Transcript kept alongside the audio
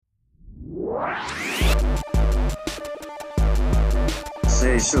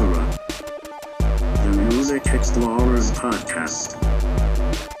Seishura, the Music Explorers Podcast.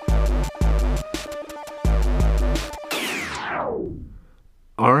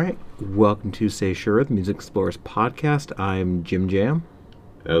 All right, welcome to Seishura, the Music Explorers Podcast. I'm Jim Jam.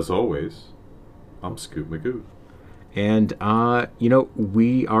 As always, I'm Scoot Magoo. And,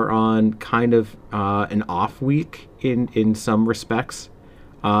 we are on kind of an off week in some respects.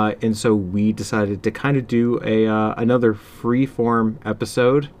 And so we decided to kind of do another free-form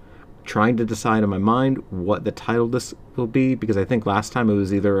episode, trying to decide in my mind what the title this will be, because I think last time it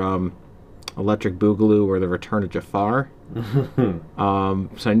was either Electric Boogaloo or The Return of Jafar. So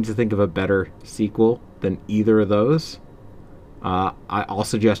I need to think of a better sequel than either of those. All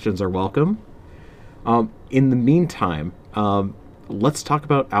suggestions are welcome. In the meantime, let's talk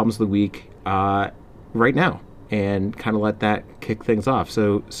about albums of the week right now and kind of let that kick things off.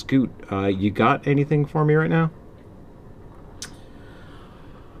 So, Scoot, you got anything for me right now?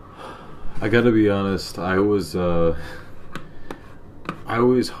 I gotta be honest, I always hope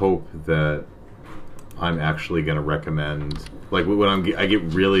that I'm actually gonna recommend, like when I get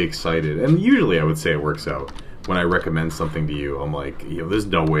really excited, and usually I would say it works out. When I recommend something to you, I'm like, there's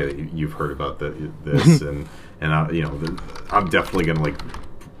no way that you've heard about this, and I'm definitely gonna like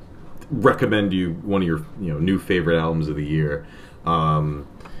recommend you one of your new favorite albums of the year.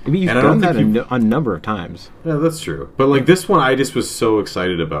 You've done that a number of times. Yeah, that's true. But like this one, I just was so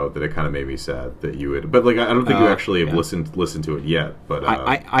excited about that it kind of made me sad that you would. But like, I don't think you actually have listened to it yet. But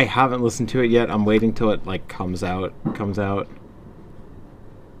I haven't listened to it yet. I'm waiting till it like comes out. That's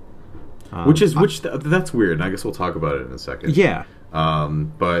weird. And I guess we'll talk about it in a second. Yeah.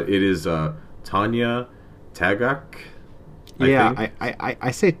 But it is Tanya Tagaq.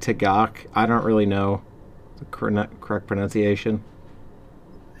 I say Tagaq. I don't really know the correct pronunciation.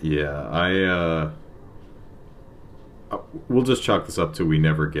 Yeah, we'll just chalk this up to we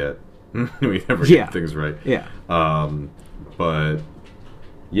never get get things right. Yeah. But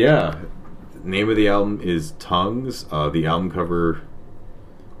yeah, name of the album is Tongues. The album cover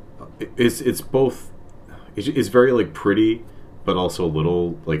it's both. It's very like pretty, but also a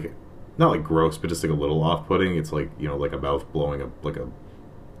little like not like gross, but just like a little off-putting. It's like like a mouth blowing up like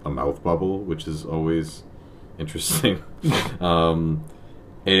a mouth bubble, which is always interesting.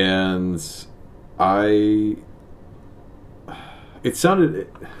 And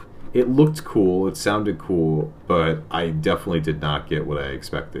it looked cool, it sounded cool, but I definitely did not get what I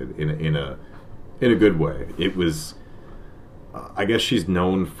expected in a good way. It was, I guess she's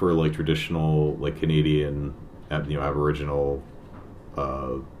known for like traditional like Canadian, Aboriginal,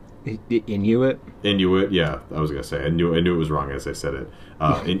 Inuit. Yeah, I was gonna say I knew it was wrong as I said it.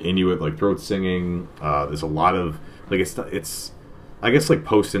 Inuit like throat singing. There's a lot of like it's. I guess like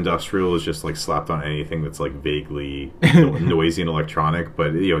post-industrial is just like slapped on anything that's like vaguely noisy and electronic,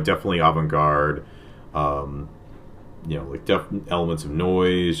 but definitely avant-garde. Like elements of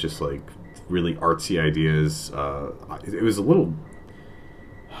noise, just like really artsy ideas. It was a little.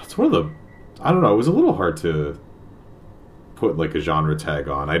 It's one of the. I don't know. It was a little hard to put like a genre tag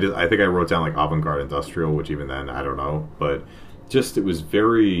on. I think I wrote down like avant-garde industrial, which even then I don't know, but just it was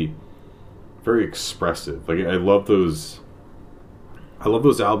very, very expressive. Like I love those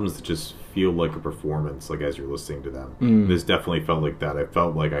albums that just feel like a performance, like as you're listening to them. This definitely felt like that. I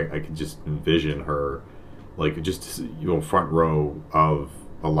felt like I could just envision her, like just front row of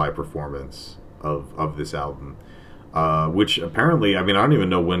a live performance of this album, which apparently, I mean, I don't even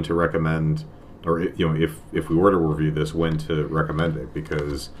know when to recommend, or if we were to review this, when to recommend it,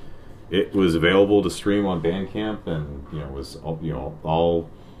 because it was available to stream on Bandcamp and was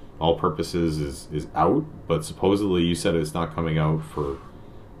all purposes is out, but supposedly you said it's not coming out for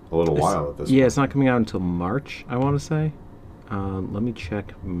a little while at this point. Yeah, it's not coming out until March, I want to say. Let me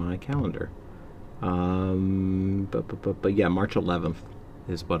check my calendar. But yeah, March 11th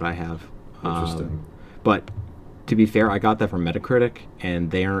is what I have. Interesting. But to be fair, I got that from Metacritic,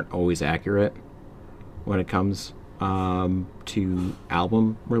 and they aren't always accurate when it comes to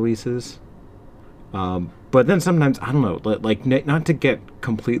album releases. But then sometimes, I don't know, like not to get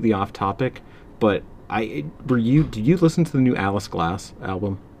completely off topic, but did you listen to the new Alice Glass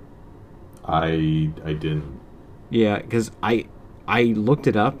album? I didn't. Yeah, because I looked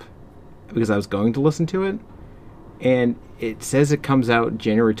it up because I was going to listen to it, and it says it comes out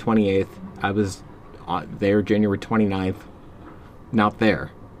January 28th. I was there January 29th, not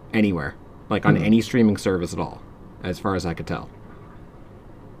there anywhere, like on any streaming service at all, as far as I could tell.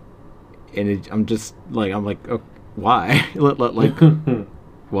 And I'm like, oh, why? Like,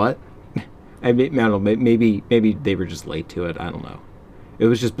 what? I don't know. Maybe they were just late to it. I don't know. It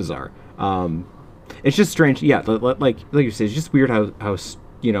was just bizarre. It's just strange. Yeah, like you said, it's just weird how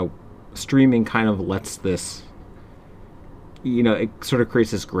streaming kind of lets this, it sort of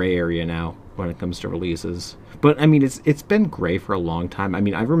creates this gray area now when it comes to releases. But I mean, it's been gray for a long time. I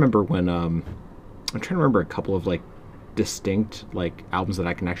mean, I remember when I'm trying to remember a couple of like distinct like albums that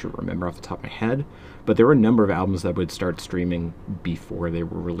I can actually remember off the top of my head. But there were a number of albums that would start streaming before they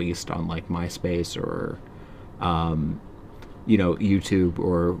were released on like MySpace or, YouTube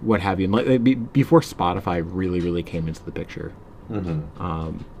or what have you. And like before Spotify really came into the picture.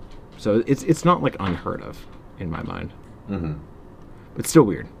 Mm-hmm. So it's not like unheard of in my mind. Mm-hmm. But still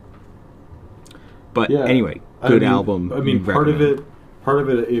weird. But yeah. Anyway, good album. I mean, part of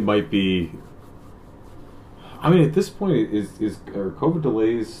it might be. I mean, at this point, are COVID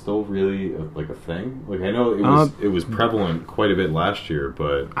delays still really like a thing? Like, I know it was prevalent quite a bit last year,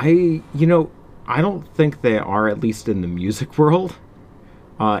 but I don't think they are, at least in the music world.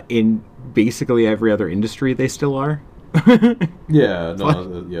 In basically every other industry, they still are. Yeah,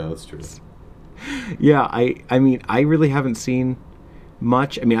 no, yeah, that's true. Yeah, I mean, I really haven't seen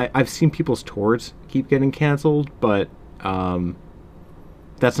much. I mean, I've seen people's tours keep getting canceled, but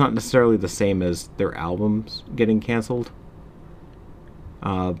that's not necessarily the same as their albums getting canceled.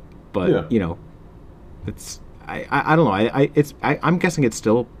 But yeah. It's I don't know. I'm guessing it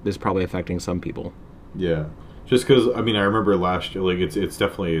still is probably affecting some people. Yeah, just because I mean I remember last year, like it's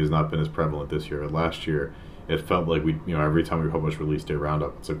definitely has not been as prevalent this year. Last year, it felt like we every time we published release day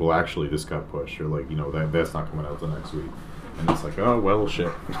roundup, it's like, well, actually this got pushed, or like that's not coming out till next week, and it's like, oh well,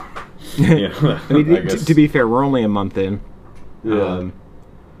 shit. Yeah, I mean, to be fair, we're only a month in. Yeah.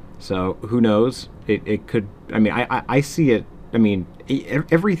 So who knows? It could. I mean, I see it. I mean,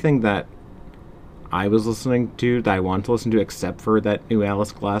 everything that I was listening to, that I want to listen to, except for that new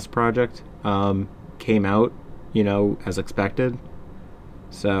Alice Glass project, came out, as expected.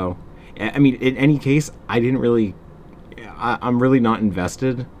 So, I mean, in any case, I didn't really. I'm really not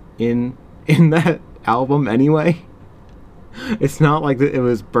invested in that album anyway. It's not like it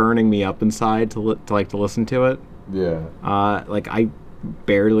was burning me up inside to listen to it. Yeah. Like I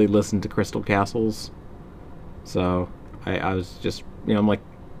barely listened to Crystal Castles, so I was just I'm like,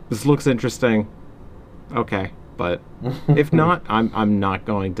 this looks interesting, okay, but if not, I'm not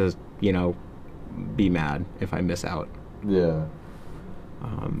going to be mad if I miss out. Yeah.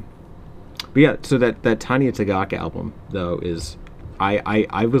 But yeah, so that Tanya Tagaka album though is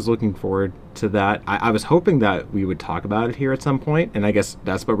I was looking forward to that. I was hoping that we would talk about it here at some point, and I guess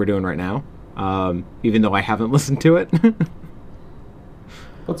that's what we're doing right now, even though I haven't listened to it.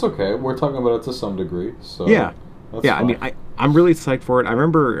 That's okay. We're talking about it to some degree, so yeah, that's yeah. fine. I mean, I'm really psyched for it. I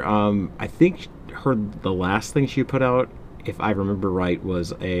remember, I think the last thing she put out, if I remember right,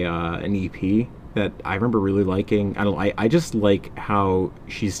 was an EP that I remember really liking. I just like how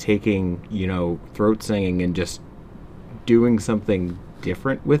she's taking throat singing and just doing something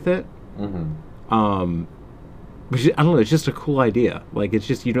different with it. Mm-hmm. Which I don't know. It's just a cool idea. Like it's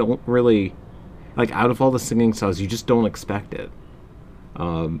just you don't really like out of all the singing styles, you just don't expect it.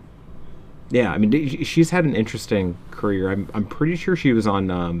 Yeah, I mean, she's had an interesting career. I'm pretty sure she was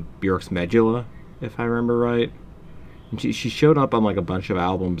on Bjork's Medulla, if I remember right. And she showed up on like a bunch of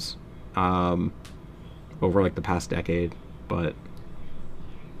albums over like the past decade, but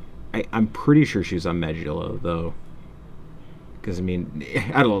I'm pretty sure she was on Medulla though. Because I mean,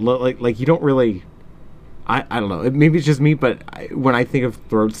 I don't know, like you don't really. I don't know. Maybe it's just me, but when I think of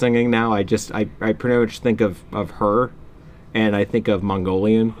throat singing now, I pretty much think of her. And I think of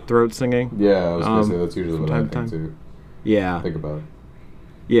Mongolian throat singing. Yeah, I was gonna say that's usually what I think too. Yeah, Think about it.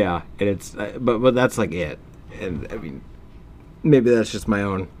 yeah, and it's but that's like it. And I mean, maybe that's just my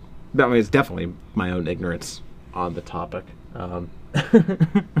own. I mean, it's definitely my own ignorance on the topic. No,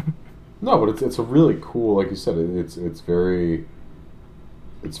 but it's a really cool, like you said, it's very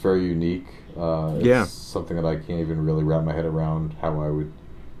unique. It's Yeah. something that I can't even really wrap my head around how I would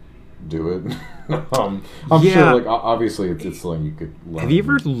do it. I'm Yeah. sure, like obviously, it's something you could learn. Have you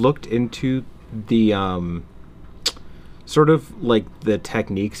ever looked into the sort of like the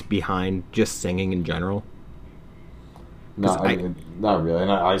techniques behind just singing in general? Not not really,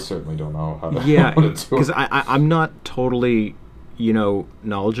 and I certainly don't know how to. Yeah, how to do because it. I'm not totally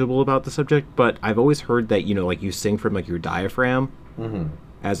knowledgeable about the subject, but I've always heard that like you sing from like your diaphragm. Mm-hmm.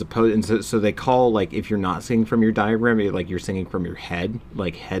 As opposed, and so they call like if you're not singing from your diaphragm, like you're singing from your head,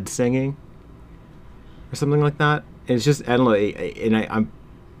 like head singing, or something like that. And it's just I don't know, and I'm,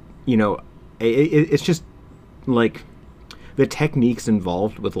 it's just like the techniques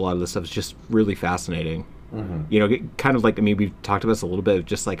involved with a lot of this stuff is just really fascinating. Mm-hmm. Kind of like I mean we've talked about this a little bit of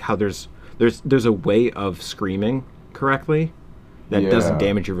just like how there's a way of screaming correctly that doesn't Yeah.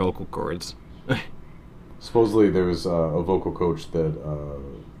 damage your vocal cords. supposedly there was a vocal coach that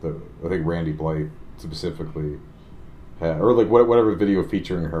I think Randy Blythe specifically had, or like whatever video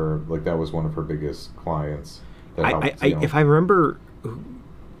featuring her, like that was one of her biggest clients. That helped, if I remember,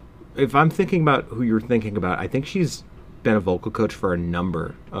 if I'm thinking about who you're thinking about, I think she's been a vocal coach for a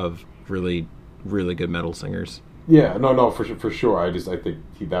number of really, really good metal singers. Yeah, no, for sure. I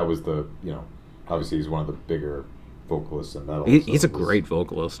think that was the, obviously he's one of the bigger vocalists in metal. He's a great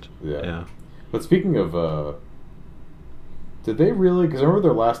vocalist. Yeah. But speaking of, did they really? Because I remember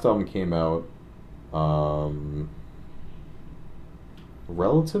their last album came out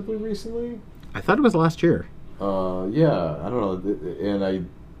relatively recently. I thought it was last year. Yeah, I don't know, and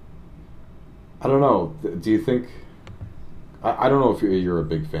I don't know. Do you think? I don't know if you're a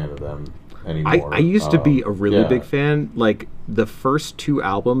big fan of them anymore. I used to be a really big fan. Like the first two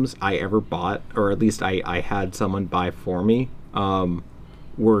albums I ever bought, or at least I had someone buy for me,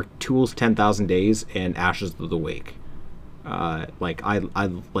 were Tool's 10,000 Days and Ashes of the Wake. Like I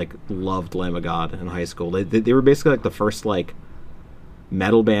like loved Lamb of God in high school. They were basically like the first like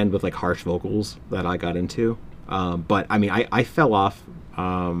metal band with like harsh vocals that I got into. But I mean I fell off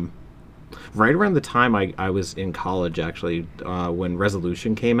right around the time I was in college, actually, when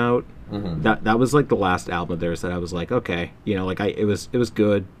Resolution came out. Mm-hmm. That was like the last album of theirs that I was like, okay, like it was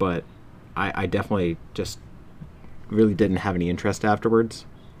good, but I definitely just really didn't have any interest afterwards.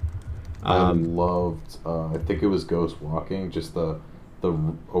 I loved, I think it was Ghost Walking, just the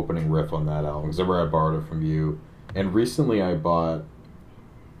opening riff on that album, because I remember I borrowed it from you. And recently I bought,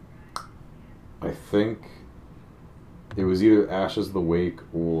 I think it was either Ashes of the Wake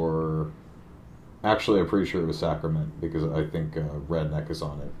or, actually I'm pretty sure it was Sacrament, because I think Redneck is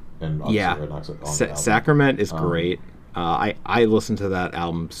on it. And yeah, Redneck's on the album. Sacrament is great. I listened to that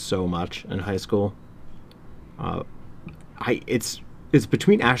album so much in high school. It's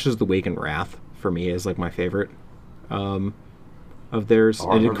between Ashes of the Wake and Wrath for me is like my favorite of theirs.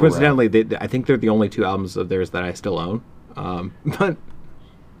 And coincidentally, I think they're the only two albums of theirs that I still own. But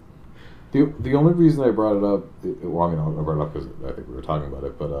the only reason I brought it up, I brought it up because I think we were talking about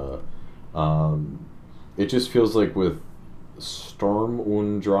it, but it just feels like with Storm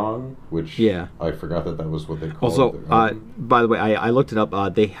und Drang, which I forgot that was what they called also, it. by the way, I looked it up.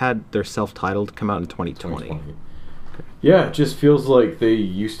 They had their self-titled come out in 2020. Yeah, it just feels like they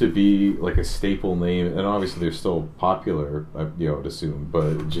used to be like a staple name, and obviously they're still popular, I'd assume,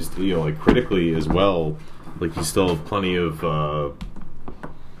 but just, like critically as well, like you still have plenty of,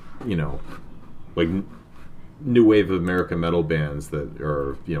 like new wave of American metal bands that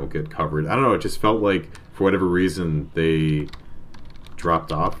are, get covered. I don't know, it just felt like, for whatever reason, they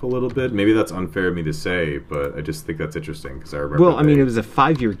dropped off a little bit. Maybe that's unfair of me to say, but I just think that's interesting, because I remember it was a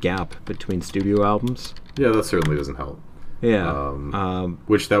 5-year gap between studio albums. Yeah, that certainly doesn't help. Yeah.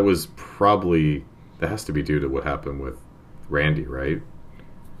 Which that has to be due to what happened with Randy, right?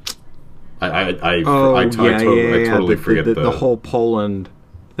 I totally forget the whole Poland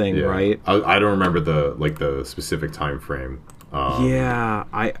thing, right? I don't remember the specific time frame. I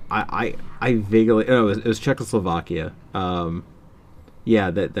vaguely it was Czechoslovakia. That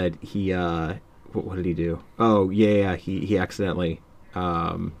he what did he do? Oh yeah, he accidentally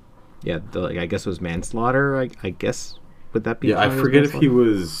I guess it was manslaughter. I guess, would that be? Yeah, I forget if he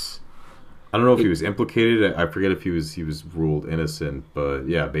was. I don't know if he was implicated. I forget if he was ruled innocent. But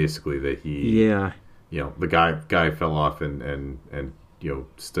yeah, basically that he. Yeah. The guy fell off and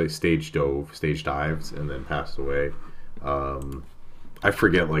stage dived and then passed away. I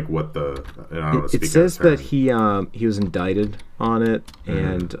forget what the. I don't know, it says that he was indicted on it,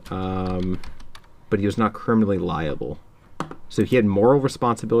 and but he was not criminally liable. So he had moral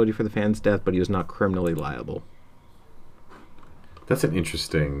responsibility for the fan's death, but he was not criminally liable. That's an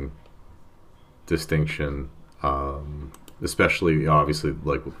interesting distinction, especially obviously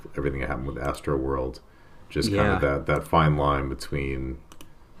with everything that happened with Astroworld, just kind of that fine line between,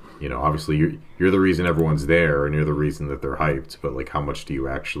 obviously you're the reason everyone's there and you're the reason that they're hyped, but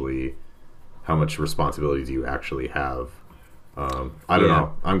how much responsibility do you actually have? I don't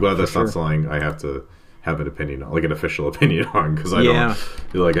know. I'm glad that's not something I have to have an opinion on, an official opinion on, because I don't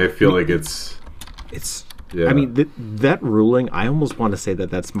I feel like it's I mean that ruling, I almost want to say that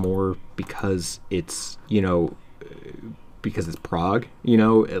that's more because it's because it's Prague,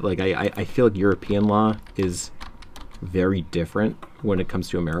 I feel like European law is very different when it comes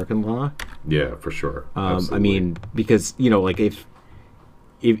to American law. Yeah, for sure. I mean, because if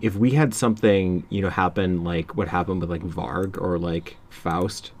we had something happen like what happened with Varg or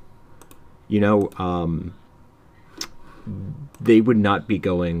Faust, they would not be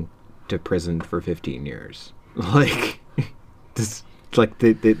going to prison for 15 years. They just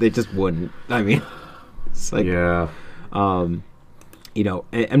wouldn't. I mean, It's like, Yeah. you know,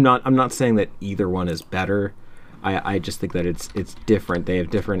 I'm not saying that either one is better. I just think that it's different. They have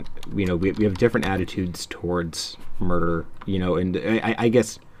different, you know, we have different attitudes towards murder, you know, and I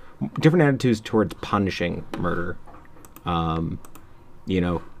guess different attitudes towards punishing murder. You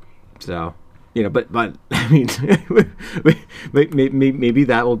know, so, you know, but I mean, maybe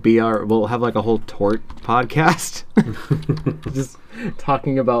that will be we'll have like a whole tort podcast, just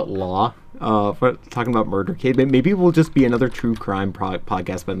talking about law, talking about murder case. Maybe we'll just be another true crime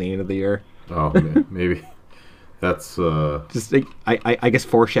podcast by the end of the year. Oh, maybe. That's just I guess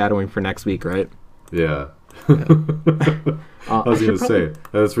foreshadowing for next week, right? Yeah. I was going to say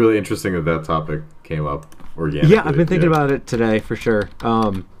that's really interesting that topic came up organically. Yeah, I've been thinking about it today for sure.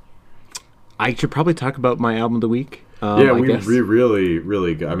 I should probably talk about my album of the week. Yeah, we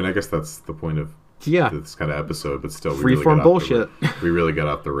really got, I mean, I guess that's the point of this kind of episode, but still, freeform bullshit. We really got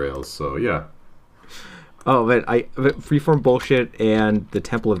off the rails. So yeah. Oh, but freeform bullshit and the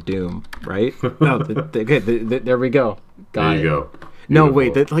Temple of Doom, right? No, there we go. There you go. No,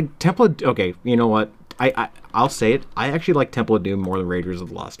 wait, like Temple of, okay, you know what? I'll say it. I actually like Temple of Doom more than Raiders of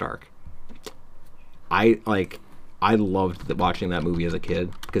the Lost Ark. I loved watching that movie as a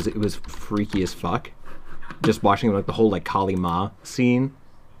kid because it was freaky as fuck. Just watching like the whole like Kali Ma scene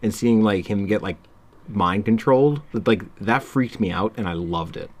and seeing like him get like mind controlled, like that freaked me out and I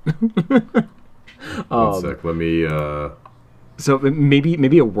loved it. One sec, let me. So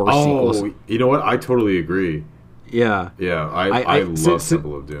maybe a worse sequel. You know what? I totally agree. Yeah. Yeah, I love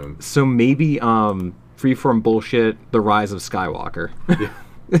Temple of Doom. So maybe freeform bullshit, The Rise of Skywalker. Yeah.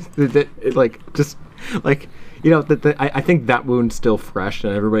 Like just like, you know, I think that wound's still fresh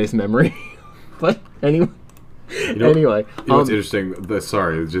in everybody's memory. But anyway. You know what's interesting?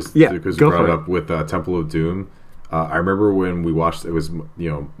 Sorry, just because you brought it up with Temple of Doom. I remember when we watched it was, you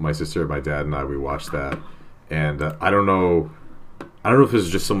know, my sister, my dad, and I, we watched that, and I don't know if this is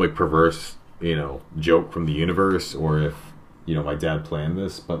just some like perverse, you know, joke from the universe, or if, you know, my dad planned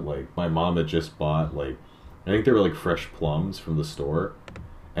this, but like my mom had just bought like, I think they were like fresh plums from the store,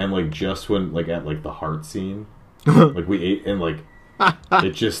 and like just when like at like the heart scene, like we ate and like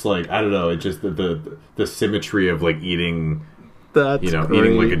it just like, I don't know, it just the symmetry of like eating, that's, you know, great.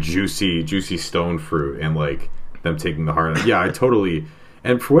 eating like a juicy stone fruit and like them taking the heart out. Yeah, I totally.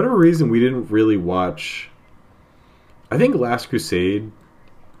 And for whatever reason, we didn't really watch. I think Last Crusade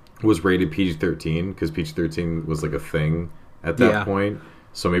was rated PG-13 because PG-13 was like a thing at that point.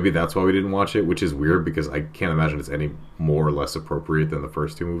 So maybe that's why we didn't watch it, which is weird because I can't imagine it's any more or less appropriate than the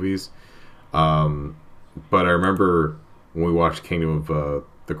first two movies. But I remember when we watched Kingdom of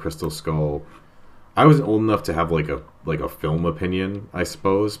the Crystal Skull, I was old enough to have like a film opinion, I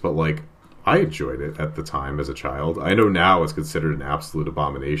suppose, but like I enjoyed it at the time as a child. I know now it's considered an absolute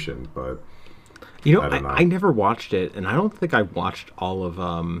abomination, but you know, I never watched it, and I don't think I watched all of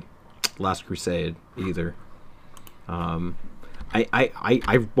Last Crusade either. I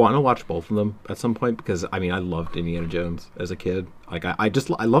want to watch both of them at some point because I mean I loved Indiana Jones as a kid. Like I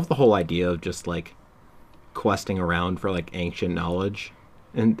love the whole idea of just like questing around for like ancient knowledge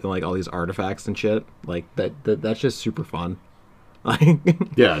and like all these artifacts and shit. Like that's just super fun. Like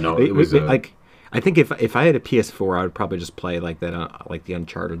yeah, no, it was like I think if I had a PS4, I would probably just play like that like the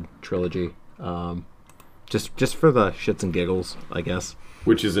Uncharted trilogy, just for the shits and giggles, I guess.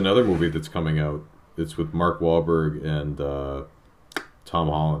 Which is another movie that's coming out. It's with Mark Wahlberg and Tom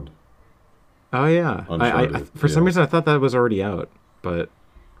Holland. Oh yeah, I for some reason I thought that was already out, but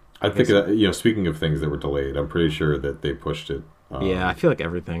I think that, you know, speaking of things that were delayed, I'm pretty sure that they pushed it. Yeah, I feel like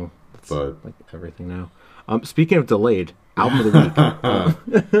everything. But like everything now. Speaking of delayed, album of the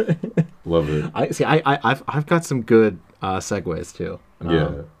week. Love it. I've got some good segues too.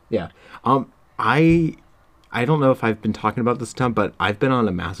 Yeah. I don't know if I've been talking about this ton, but I've been on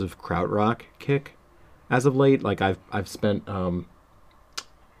a massive krautrock kick as of late. Like I've spent an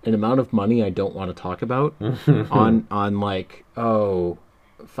amount of money I don't want to talk about on like 5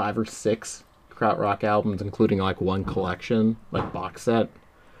 or 6 krautrock albums, including like one collection, like box set.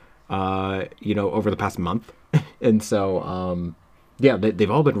 You know, over the past month, and so yeah,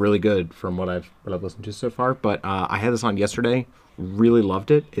 they've all been really good from what I've listened to so far. But I had this on yesterday, really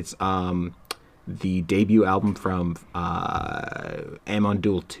loved it. It's the debut album from Amon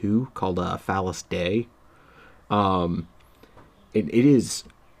Duel 2 called Phallus Day. It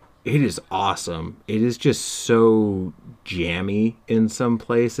is awesome. It is just so jammy in some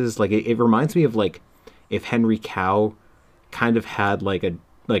places. Like it reminds me of like if Henry Cow kind of had like a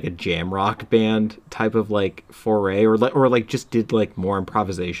jam rock band type of like foray, or like just did like more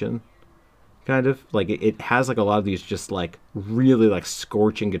improvisation. kind of. Like, it has, like, a lot of these just, like, really, like,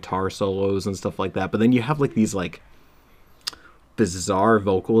 scorching guitar solos and stuff like that. But then you have, like, these, like, bizarre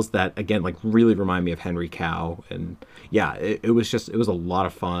vocals that, again, like, really remind me of Henry Cow. And, yeah, it was a lot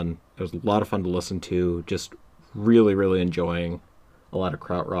of fun. It was a lot of fun to listen to. Just really, really enjoying a lot of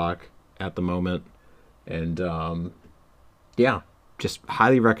krautrock at the moment. And, yeah, just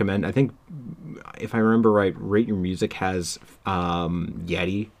highly recommend. I think, if I remember right, Rate Your Music has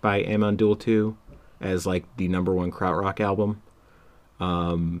Yeti by Amon Duel 2 as, like, the #1 krautrock album.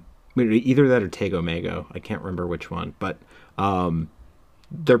 Either that or Tego Mago. I can't remember which one. But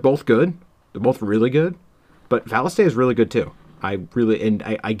they're both good. They're both really good. But Valistay is really good, too. I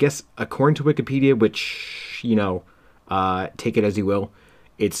guess, according to Wikipedia, which, you know, take it as you will,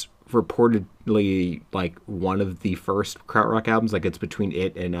 it's reportedly, like, one of the first krautrock albums. Like, it's between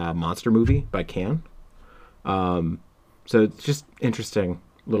it and Monster Movie by Can. So it's just interesting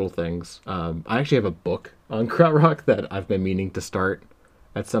little things. I actually have a book on krautrock that I've been meaning to start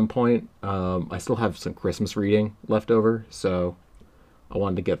at some point. I still have some Christmas reading left over, so I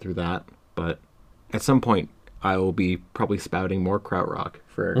wanted to get through that. But at some point, I will be probably spouting more krautrock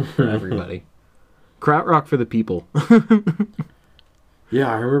for everybody. Krautrock for the people. Yeah,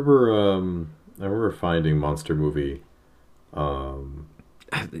 I remember finding Monster Movie.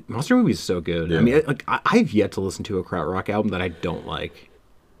 Monster Movie is so good. Yeah. I mean, like, I've yet to listen to a krautrock album that I don't like.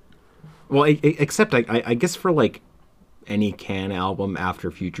 Well, except I guess for, like, any Can album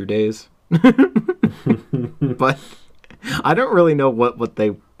after Future Days. But I don't really know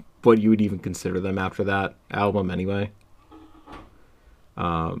what you would even consider them after that album anyway.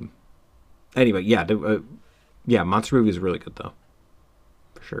 Anyway, yeah, Monster Movie is really good though.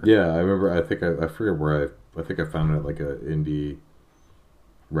 For sure. Yeah, I remember. I forget where I think I found it at, like, a indie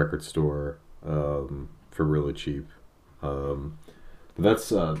record store for really cheap. But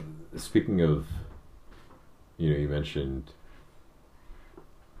that's speaking of, you know, you mentioned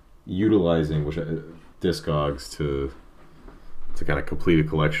utilizing Discogs to kind of complete a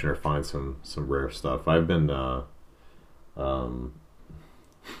collection or find some rare stuff. I've been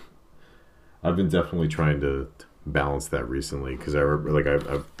definitely trying to balance that recently, because I remember, like,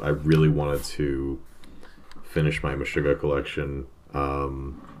 I really wanted to finish my Meshuggah collection.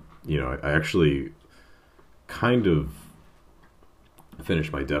 You know, I actually kind of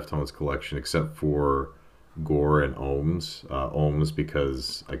finished my Deftones collection, except for Gore and Ohms. Ohms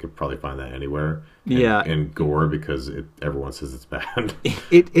because I could probably find that anywhere. And Gore because everyone says it's bad.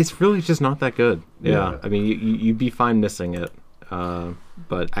 It's really just not that good. Yeah. I mean, you'd be fine missing it.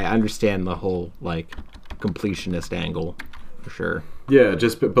 But I understand the whole, like, completionist angle for sure. Yeah,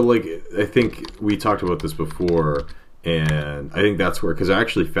 but like, I think we talked about this before, and I think that's where, because I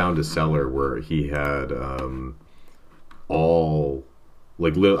actually found a seller where he had all,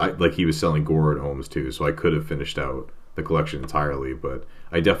 like he was selling Gore and Ohms too, so I could have finished out the collection entirely, but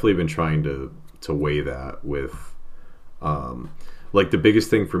I definitely been trying to weigh that with, like, the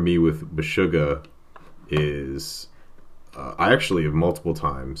biggest thing for me with Meshuggah is, I actually have multiple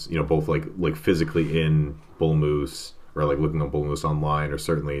times, you know, both like physically in Bull Moose, or like looking on Bull Moose online, or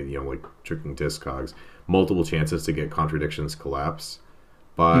certainly, you know, like checking Discogs, multiple chances to get Contradictions Collapse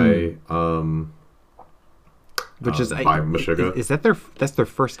by which is by Meshuggah. Is that that's their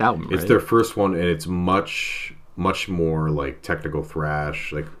first album, right? It's their first one, and it's much more like technical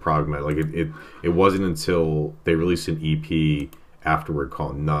thrash, like prog metal. Like it wasn't until they released an EP afterward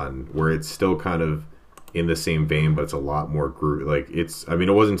called None, where it's still kind of in the same vein, but it's a lot more groovy. Like, it's, I mean,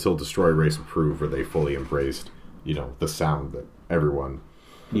 it wasn't until Destroy Race Approved where they fully embraced, you know, the sound that everyone.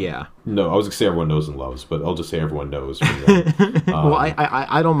 Yeah. No, I was gonna say everyone knows and loves, but I'll just say everyone knows. Well,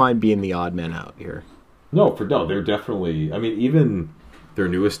 I don't mind being the odd man out here. No, they're definitely. I mean, even their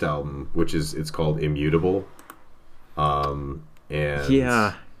newest album, which it's called Immutable, and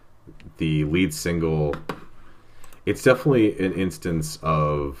yeah, the lead single, it's definitely an instance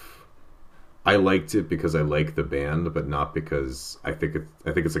of, I liked it because I like the band, but not because I think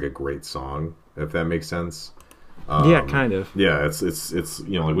it's like a great song, if that makes sense. Yeah, kind of. Yeah, it's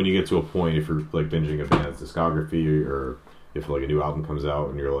you know, like when you get to a point, if you're like binging a band's discography, or if like a new album comes out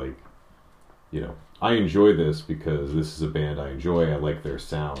and you're like, you know, I enjoy this because this is a band I enjoy, I like their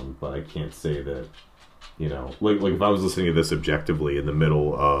sound, but I can't say that, you know, like if I was listening to this objectively in the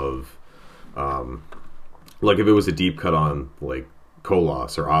middle of, like if it was a deep cut on like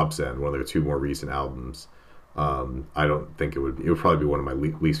Kolos or Obscen, one of their two more recent albums, I don't think it would probably be one of my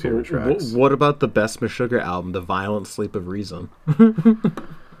least favorite tracks. What about the best Meshuggah album, The Violent Sleep of Reason? the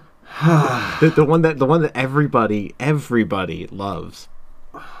one that everybody loves.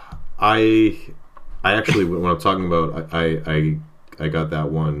 I actually, when I'm talking about, I I got that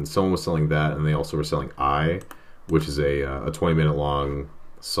one. Someone was selling that, and they also were selling which is a 20-minute long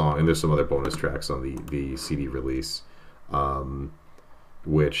song, and there's some other bonus tracks on the CD release,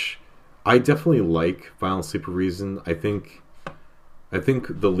 which I definitely like. Violent Sleep of Reason. I think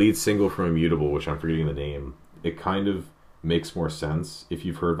the lead single from Immutable, which I'm forgetting the name, it kind of makes more sense if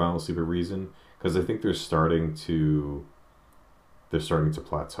you've heard Violent Sleep of Reason, because I think they're starting to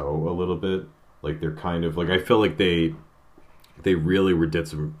plateau a little bit. Like they're kind of like, I feel like they really did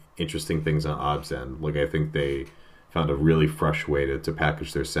some interesting things on Ob's end. Like I think they found a really fresh way to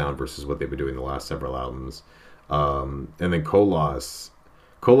package their sound versus what they've been doing the last several albums. And then Koloss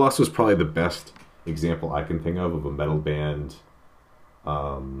was probably the best example I can think of a metal band,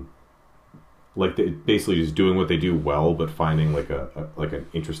 like they basically just doing what they do well, but finding like an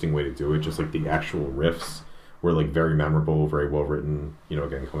interesting way to do it. Just like the actual riffs were like very memorable, very well written. You know,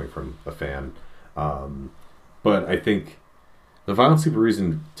 again coming from a fan. But I think the Violent Sleep of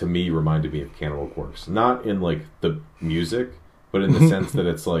Reason to me reminded me of Cannibal Corpse, not in like the music, but in the sense that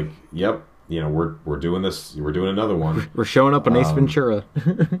it's like, yep, you know, we're doing this, we're doing another one. We're showing up on Ace Ventura.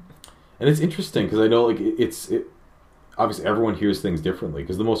 And it's interesting because I know like it obviously everyone hears things differently,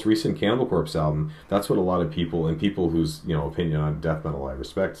 because the most recent Cannibal Corpse album, that's what a lot of people, and people whose, you know, opinion on death metal I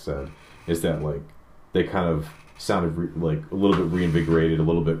respect, said, is that like they kind of sounded like a little bit reinvigorated, a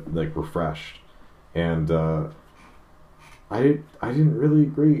little bit like refreshed, and I didn't really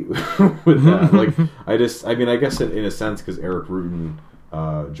agree with that. Like I guess in a sense, because Eric Rutan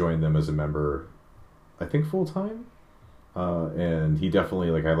joined them as a member, I think full time, and he definitely,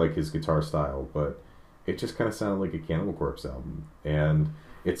 like, I like his guitar style, but it just kind of sounded like a Cannibal Corpse album, and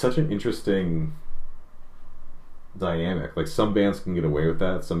it's such an interesting dynamic. Like some bands can get away with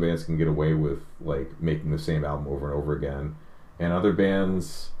that, some bands can get away with like making the same album over and over again, and other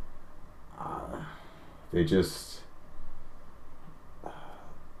bands, they just.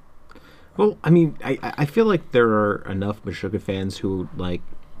 Well, I mean, I feel like there are enough Meshuggah fans who like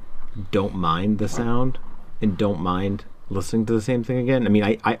don't mind the sound and don't mind listening to the same thing again. I mean,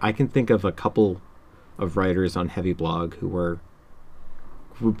 I can think of a couple of writers on Heavy Blog who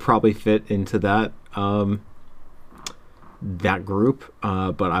would probably fit into that that group,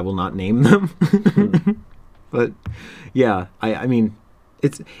 but I will not name them. But yeah, I mean,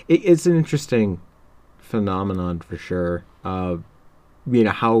 it's an interesting phenomenon for sure. You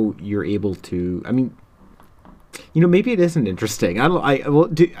know, how you're able to, I mean, you know, maybe it isn't interesting.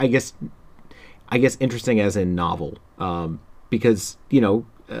 I guess interesting as in novel, because, you know,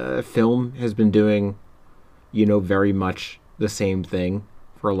 film has been doing, you know, very much the same thing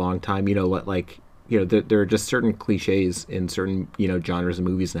for a long time. You know, like, you know, there are just certain cliches in certain, you know, genres of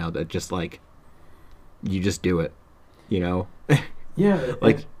movies now that just like, you just do it, you know? Yeah.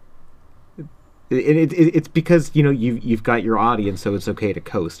 Like, it's because, you know, you've got your audience, so it's okay to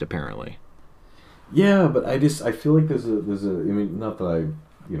coast, apparently. Yeah, but I feel like there's a I mean, not that I,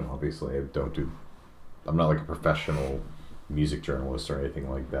 you know, obviously I'm not like a professional music journalist or anything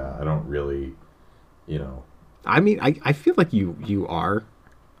like that. I don't really, you know. I mean, I feel like you are,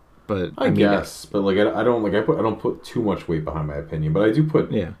 but I mean, guess, but like I don't put too much weight behind my opinion, but I do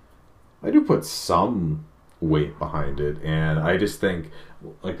put some weight behind it, and I just think,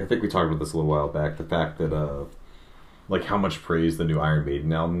 like, I think we talked about this a little while back, the fact that like how much praise the new Iron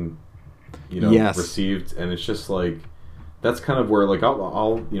Maiden album, you know, received, and it's just like, that's kind of where, like,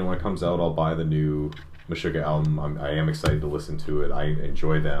 I'll you know, when it comes out, I'll buy the new Meshuggah album. I am excited to listen to it. I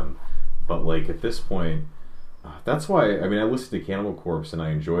enjoy them, but like at this point, that's why, I mean, I listened to Cannibal Corpse and I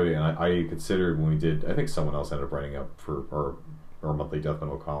enjoyed it, and I considered when we did, I think someone else ended up writing up for our monthly death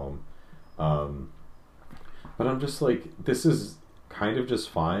metal column, but I'm just like, this is kind of just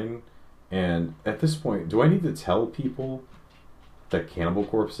fine. And at this point, do I need to tell people that Cannibal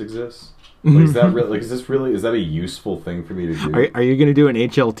Corpse exists? Like, is that really, like, is that a useful thing for me to do? Are you going to do an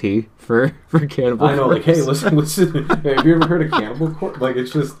HLT for Cannibal Corpse? I know, like, hey, listen. Hey, have you ever heard of Cannibal Corpse? Like,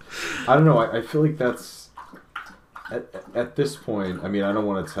 it's just, I don't know. I feel like that's, at this point, I mean, I don't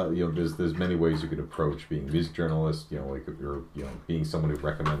want to tell, you know, there's many ways you could approach being a music journalist, you know, like, or, you know, being someone who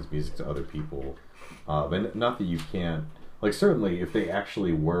recommends music to other people. And not that you can't, like, certainly if they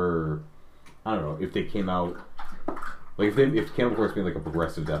actually were, I don't know, if they came out, like, if Cannibal Corpse being like a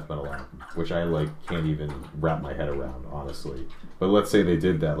progressive death metal album, which I, like, can't even wrap my head around, honestly. But let's say they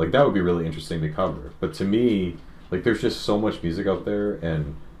did that, like, that would be really interesting to cover. But to me, like, there's just so much music out there,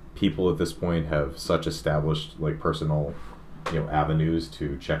 and people at this point have such established, like, personal, you know, avenues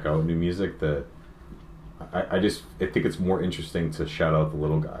to check out new music that I think it's more interesting to shout out the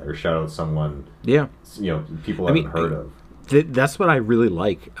little guy or shout out someone, you know, people haven't heard of. That's what I really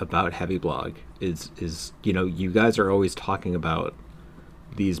like about Heavy Blog is, you know, you guys are always talking about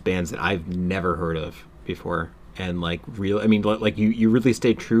these bands that I've never heard of before, and like real. I mean, like you really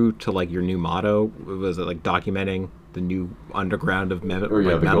stayed true to like your new motto. Was it like documenting the new underground of Or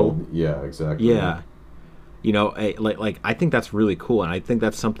like metal? Yeah, exactly. Yeah, like I think that's really cool, and I think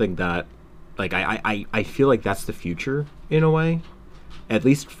that's something that like I feel like that's the future in a way, at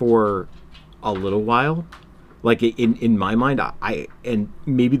least for a little while. Like in my mind, and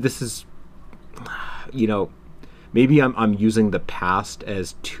maybe this is, maybe I'm using the past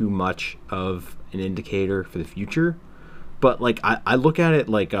as too much of an indicator for the future, but like I look at it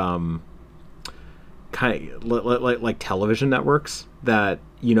like kind of like television networks that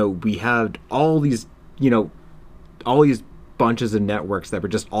we had all these bunches of networks that were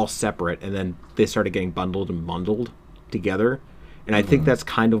just all separate, and then they started getting bundled and bundled together. And I think that's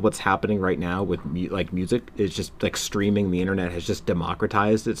kind of what's happening right now with like music. Is just like streaming. The internet has just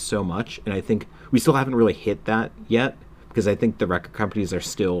democratized it so much, and I think we still haven't really hit that yet, because I think the record companies are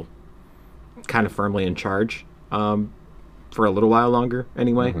still kind of firmly in charge for a little while longer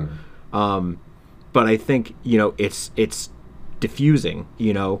anyway. But I think it's diffusing,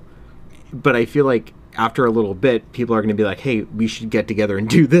 but I feel like after a little bit people are going to be like, hey, we should get together and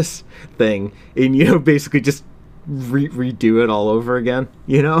do this thing, and basically just redo it all over again,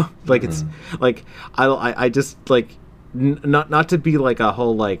 like it's like I just like not to be like a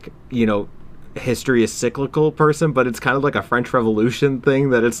whole like history is cyclical person, but it's kind of like a French Revolution thing,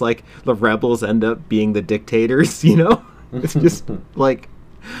 that it's like the rebels end up being the dictators. It's just like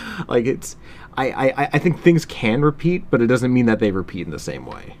it's I think things can repeat, but it doesn't mean that they repeat in the same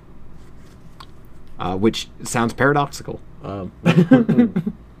way, which sounds paradoxical.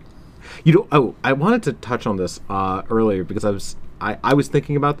 I wanted to touch on this earlier, because I was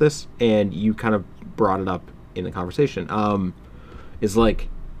thinking about this, and you kind of brought it up in the conversation. Is like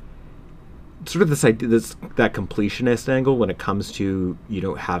sort of this idea, that completionist angle when it comes to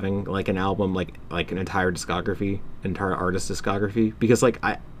having like an album, like an entire discography, entire artist discography, because like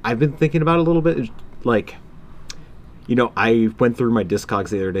I've been thinking about it a little bit, like I went through my Discogs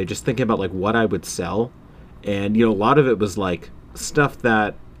the other day just thinking about like what I would sell, and a lot of it was like stuff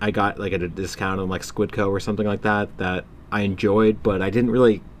that I got like at a discount on like Squidco or something like that I enjoyed, but I didn't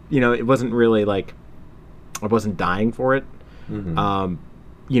really, it wasn't really like, I wasn't dying for it. And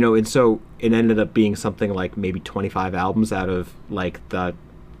so it ended up being something like maybe 25 albums out of like the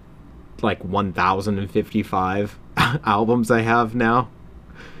 1,055 albums I have now,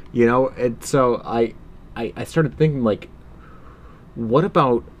 and so I started thinking like, what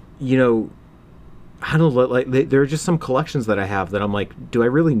about, I don't know, like there are just some collections that I have that I'm like, do I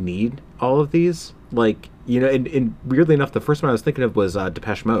really need all of these? Like, and weirdly enough, the first one I was thinking of was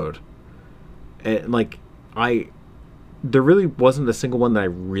Depeche Mode. And like, there really wasn't a single one that I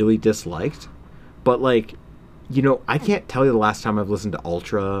really disliked, but like, I can't tell you the last time I've listened to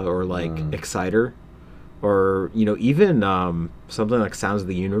Ultra or like Exciter, or, even something like Sounds of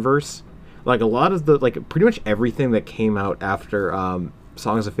the Universe. Like a lot of the, like pretty much everything that came out after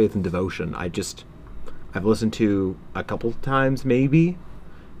Songs of Faith and Devotion, I've listened to a couple times maybe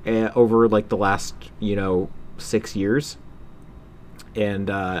over like the last 6 years, and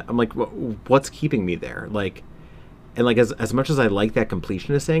I'm like, what's keeping me there? Like, and like as much as I like that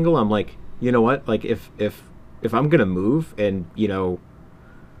completionist angle, I'm like, you know what? Like if I'm gonna move and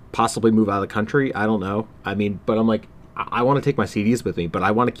possibly move out of the country, I don't know. I mean, but I'm like, I want to take my CDs with me, but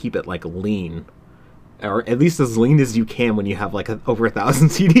I want to keep it like lean, or at least as lean as you can when you have like over 1,000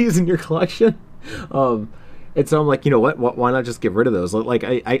 CDs in your collection. And so I'm like, you know what? Why not just get rid of those? Like,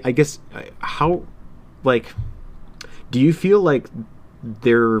 I guess how, like, do you feel like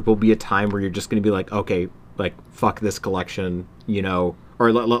there will be a time where you're just going to be like, okay, like fuck this collection,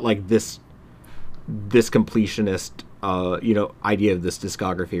 or like this completionist, idea of this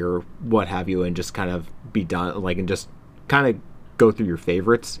discography or what have you, and just kind of be done, like, and just kind of go through your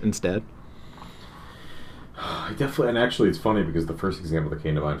favorites instead? I definitely, and actually it's funny because the first example that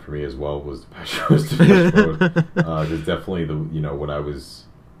came to mind for me as well was Depeche Mode. There's definitely when I was,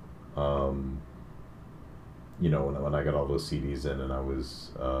 when I got all those CDs in, and I was,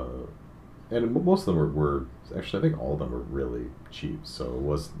 and most of them were actually, I think all of them were really cheap, so it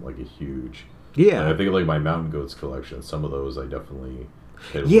wasn't like a huge. Yeah. I think like my Mountain Goats collection, some of those I definitely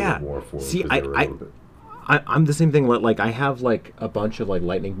paid a little bit more for. See, I'm the same thing. Like I have like a bunch of like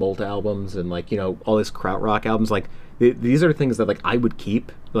Lightning Bolt albums and like all this krautrock albums. Like these are things that like I would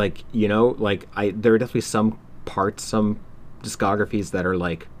keep. Like like there are definitely some parts, some discographies that are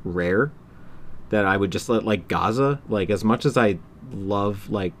like rare that I would just let, like Gaza. Like as much as I love,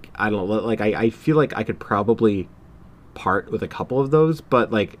 like I don't know, like I feel like I could probably part with a couple of those,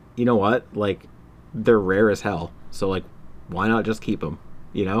 but like you know what, like they're rare as hell. So like why not just keep them?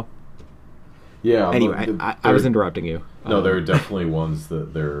 you know. Yeah. Anyway, I was interrupting you. No, there are definitely ones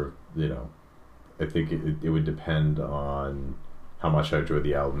that they're, I think it would depend on how much I enjoy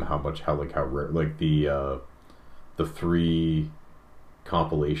the album, how rare, like the three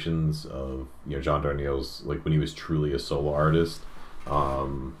compilations of John Darnielle's, like when he was truly a solo artist.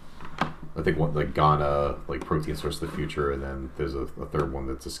 I think one like Ghana, like Protein Source of the Future, and then there's a third one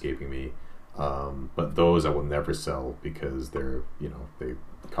that's escaping me. But those I will never sell because they're they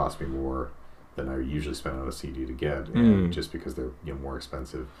cost me more than I usually spend on a CD to get, and just because they're more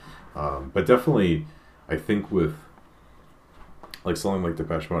expensive. But definitely, I think with like something like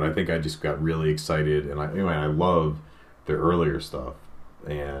Depeche Mode, I think I just got really excited, and I love their earlier stuff,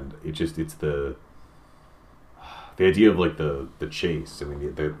 and it's the idea of like the chase. I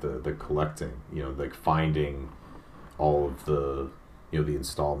mean the collecting, like finding all of the the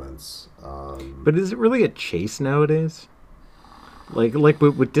installments. But is it really a chase nowadays? Like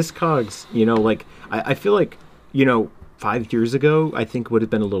with Discogs, like I feel like 5 years ago, I think would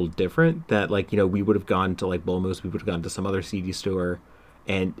have been a little different. That like we would have gone to like Bull Moose, we would have gone to some other CD store,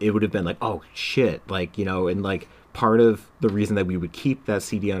 and it would have been like, oh shit, like and like part of the reason that we would keep that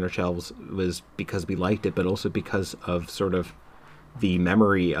CD on our shelves was because we liked it, but also because of sort of the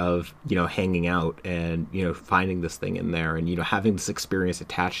memory of hanging out and finding this thing in there and having this experience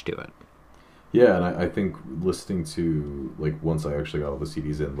attached to it. Yeah, and I think listening to, like, once I actually got all the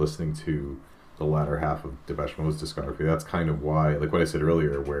CDs in, listening to the latter half of Depeche Mode's discography, that's kind of why, like what I said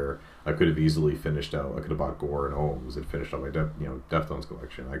earlier, where I could have easily finished out, I could have bought Gore and Ohms and finished out my Deftones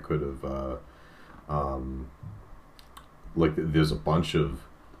collection. I could have, like, there's a bunch of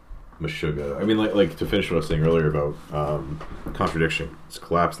Meshuggah. I mean, like to finish what I was saying earlier about Contradictions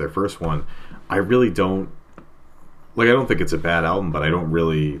Collapse, their first one, I really don't, like, I don't think it's a bad album, but I don't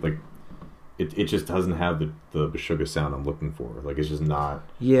really, like, it just doesn't have the Meshuggah sound I'm looking for. Like, it's just not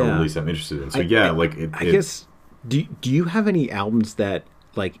a release I'm interested in. So I guess, do you have any albums that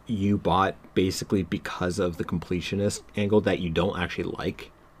like you bought basically because of the completionist angle that you don't actually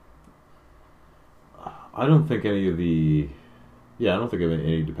like? I don't think any of the I don't think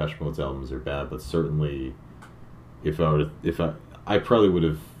any Depeche Mode's albums are bad, but certainly if I probably would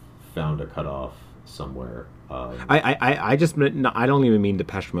have found a cutoff somewhere. I don't even mean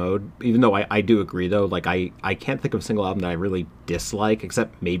Depeche Mode, even though I do agree though. Like I can't think of a single album that I really dislike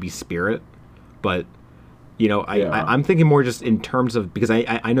except maybe Spirit, but I'm thinking more just in terms of, because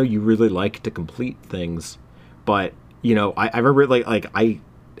I know you really like to complete things, but I remember like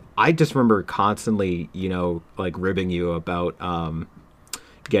I just remember constantly like ribbing you about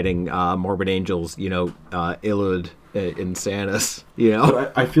getting Morbid Angels Illud Insanus,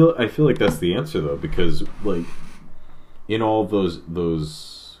 But I feel like that's the answer though, because like in all those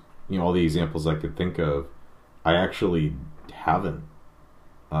all the examples I could think of, I actually haven't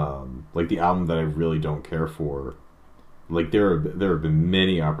like the album that I really don't care for. Like there have been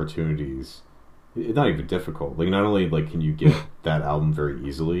many opportunities. It's not even difficult. Like not only like can you get that album very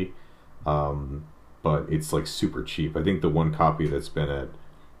easily, but it's like super cheap. I think the one copy that's been at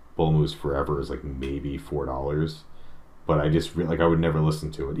Bull Moose forever is like maybe $4. But I just I would never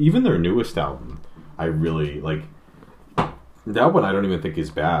listen to it. Even their newest album, I really like. That one I don't even think is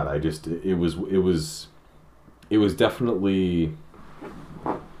bad. I just it was definitely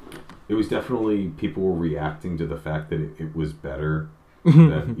people were reacting to the fact that it was better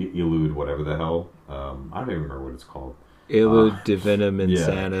than Illud whatever the hell. I don't even remember what it's called. Illud Divinum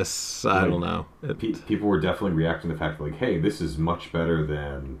Insanus. I don't know. People were definitely reacting to the fact that, like, hey, this is much better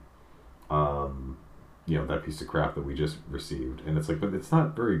than that piece of crap that we just received. And it's like, but it's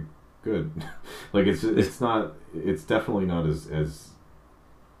not very good. Like it's definitely not as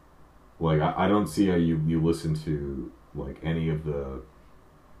like I don't see how you listen to like any of the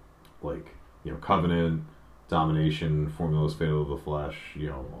like Covenant, Domination, Formulas Fatal to the Flesh,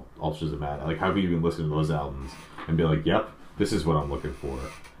 Ultras of Mad. Like, how can you even listen to those albums and be like, yep, this is what I'm looking for?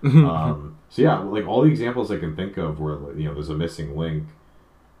 So yeah, like all the examples I can think of where there's a missing link,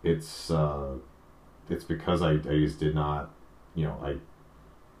 it's because I just did not,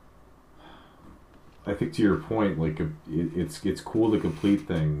 I think to your point, like it's cool to complete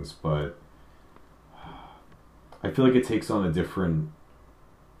things, but I feel like it takes on a different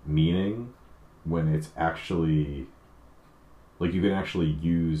meaning when it's actually like you can actually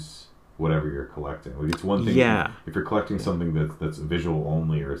use whatever you're collecting. Like it's one thing if you're collecting something that's visual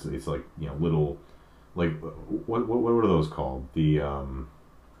only, or it's like little, like what are those called? The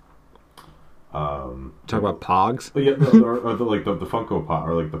talk about Pogs. Yeah, or the Funko Pop,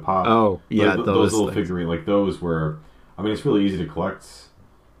 or like the Pop. Oh yeah, like, those little figurine, like those where, I mean, it's really easy to collect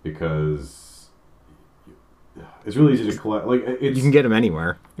because it's really easy to collect. Like it's You can get them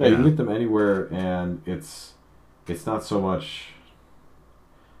anywhere. yeah, you can get them anywhere, and it's not so much.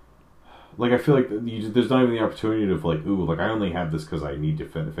 Like I feel like there's not even the opportunity of like, ooh, like I only have this because I need to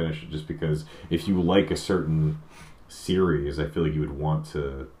finish it. Just because if you like a certain series, I feel like you would want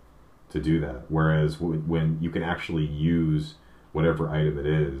to do that. Whereas when you can actually use whatever item it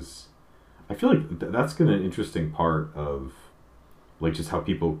is, I feel like that's been an interesting part of like just how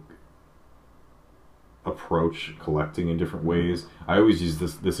people approach collecting in different ways. I always use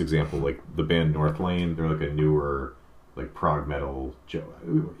this example, like the band Northlane. They're like a newer like prog metal. They're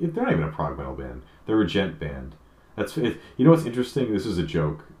not even a prog metal band. They're a gent band. You know what's interesting? This is a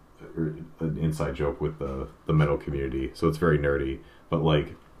joke, or an inside joke with the metal community. So it's very nerdy. But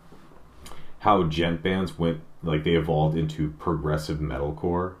like how gent bands they evolved into progressive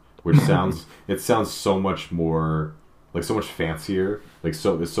metalcore, which sounds so much more like so much fancier. Like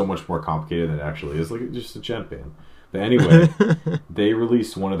it's so much more complicated than it actually is. Like it's just a gent band. But anyway, they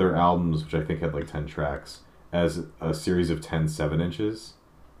released one of their albums, which I think had like 10 tracks, as a series of 10 7-inches,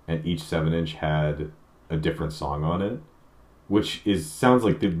 and each 7-inch had a different song on it, which sounds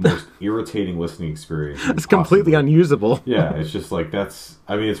like the most irritating listening experience. It's completely unusable. Yeah, it's just like it's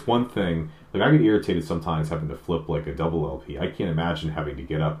one thing. Like I get irritated sometimes having to flip like a double LP. I can't imagine having to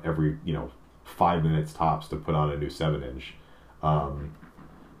get up every 5 minutes tops to put on a new 7-inch.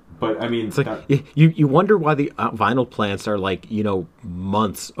 But I mean, it's like you wonder why the vinyl plants are like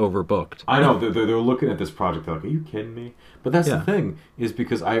months overbooked. I know they're looking at this project. They're like, "Are you kidding me?" But that's the thing, is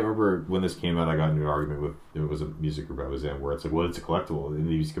because I remember when this came out, I got into an argument with it was a music group I was in where it's like, "Well, it's a collectible," and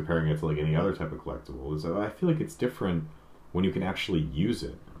he's comparing it to like any other type of collectible. So I feel like it's different when you can actually use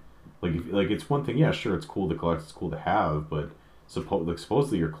it. Like it's one thing, yeah, sure, it's cool to collect, it's cool to have, but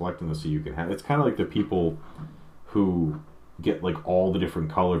supposedly you're collecting this so you can have. It's kind of like the people who get like all the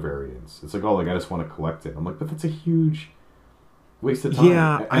different color variants. It's like, oh, like I just want to collect it. I'm like, but that's a huge waste of time.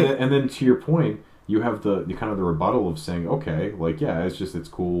 Yeah, and then to your point, you have the kind of the rebuttal of saying, okay, like yeah, it's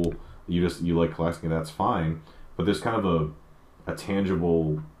cool. You like collecting it, that's fine. But there's kind of a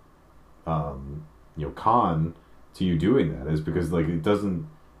tangible, con to you doing that, is because like it doesn't.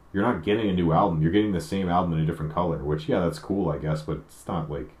 You're not getting a new album. You're getting the same album in a different color, which yeah, that's cool, I guess, but it's not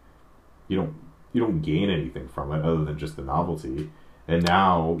like you don't gain anything from it other than just the novelty. And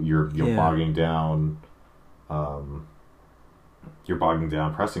now you're bogging down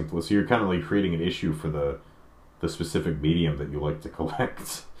pressing. So you're kind of like creating an issue for the specific medium that you like to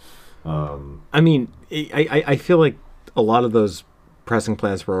collect. I mean, I feel like a lot of those pressing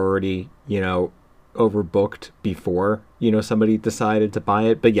plants were already overbooked before somebody decided to buy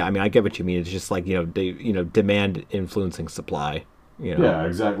it. But yeah, I mean, I get what you mean. It's just like demand influencing supply. Yeah,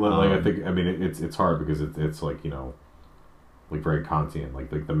 exactly. Like I think, I mean, it's hard because it's like like very Kantian, like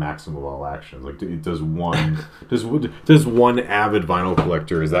the maximum of all actions. Like, does one avid vinyl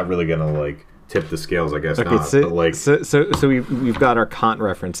collector, is that really gonna like tip the scales? I guess okay, not. So, but like, so we've got our Kant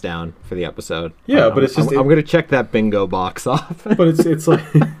reference down for the episode. Yeah, but it's just I'm gonna check that bingo box off. But it's like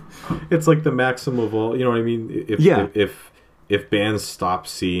it's like the maximum of all. You know what I mean? If bands stop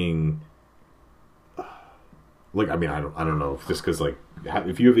seeing. Like, I mean, I don't know, just because like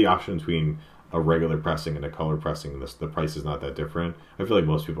if you have the option between a regular pressing and a color pressing, and the price is not that different, I feel like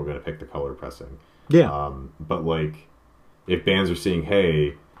most people are going to pick the color pressing. Yeah. But like, if bands are seeing,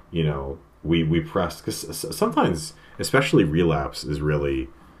 hey, we pressed, because sometimes, especially Relapse is really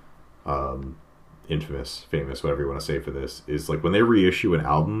famous, whatever you want to say for this, is like when they reissue an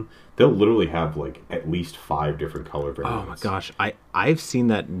album, they'll literally have like at least 5 different color variants. Oh my gosh, I've seen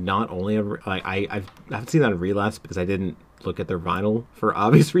that not only I haven't seen that in Relapse because I didn't look at their vinyl for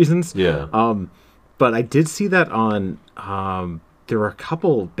obvious reasons. Yeah. But I did see that on there were a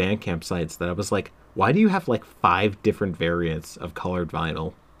couple Bandcamp sites that I was like, why do you have like 5 different variants of colored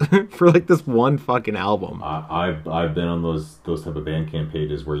vinyl for like this one fucking album? I've been on those type of Bandcamp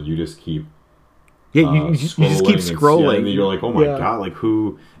pages where you just keep. Yeah, you just keep scrolling. And you're like, oh my god, like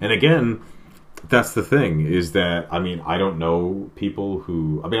who? And again, that's the thing, is that, I mean, I don't know people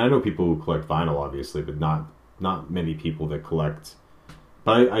who. I mean, I know people who collect vinyl, obviously, but not many people that collect.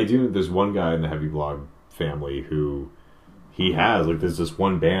 But I do. There's one guy in the Heavy Blog family who he has like. There's this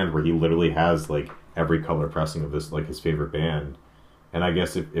one band where he literally has like every color pressing of this, like his favorite band. And I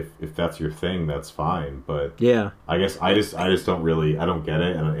guess if that's your thing, that's fine. But yeah, I guess I just don't really, I don't get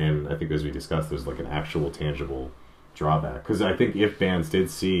it. And I think, as we discussed, there's like an actual tangible drawback. Because I think if bands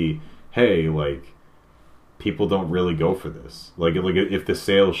did see, hey, like people don't really go for this. Like if the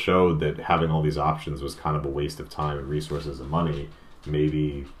sales showed that having all these options was kind of a waste of time and resources and money,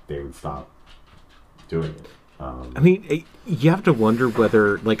 maybe they would stop doing it. I mean, you have to wonder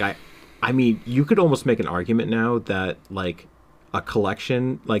whether, like, I mean, you could almost make an argument now that like a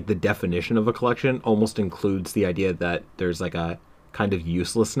collection, like the definition of a collection, almost includes the idea that there's like a kind of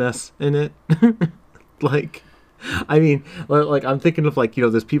uselessness in it. Like, I mean, like I'm thinking of like, you know,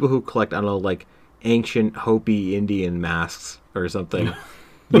 there's people who collect, I don't know, like ancient Hopi Indian masks or something,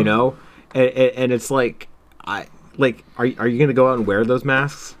 you know, and it's like, are you gonna go out and wear those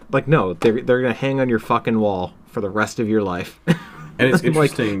masks? Like, no, they're gonna hang on your fucking wall for the rest of your life. And it's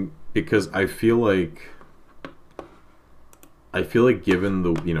interesting because I feel like given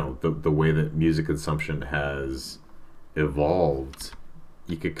the, you know, the way that music consumption has evolved,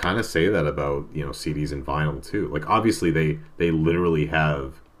 you could kind of say that about, you know, CDs and vinyl too. Like obviously they literally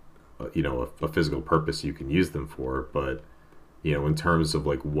have you know, a physical purpose you can use them for, but you know, in terms of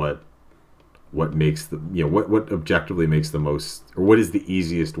like what makes the, you know, what objectively makes the most, or what is the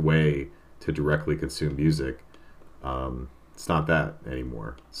easiest way to directly consume music, it's not that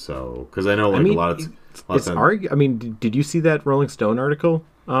anymore. So because I know like a lot of times, I mean, did you see that Rolling Stone article?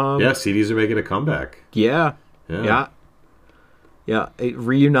 Yeah, CDs are making a comeback. Yeah. It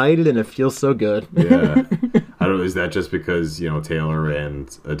reunited and it feels so good. Yeah. I don't know, is that just because, you know, Taylor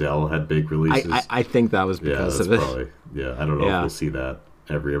and Adele had big releases? I think that was because of it. Probably, yeah, I don't know if we'll see that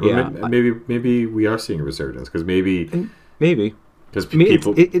every year. But maybe we are seeing a resurgence because maybe because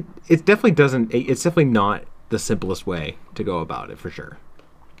people, it definitely doesn't. It's definitely not the simplest way to go about it, for sure.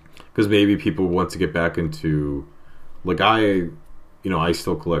 Because maybe people want to get back into, like I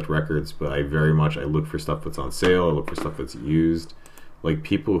still collect records, but I look for stuff that's on sale. I look for stuff that's used. Like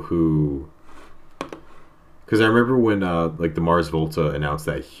people who, because I remember when like the Mars Volta announced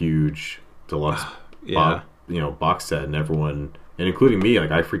that huge deluxe box set, and everyone, and including me,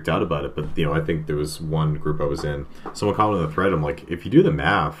 like I freaked out about it. But you know, I think there was one group I was in. Someone commented on the thread. I'm like, if you do the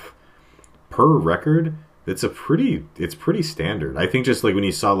math per record, it's pretty standard. I think just like when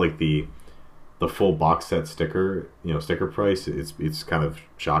you saw like the full box set sticker price, it's kind of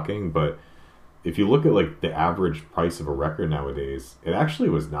shocking. But if you look at like the average price of a record nowadays, it actually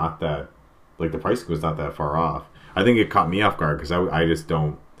was not that, like the pricing was not that far off. I think it caught me off guard because I just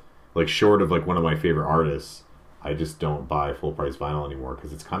don't, like, short of like one of my favorite artists, I just don't buy full price vinyl anymore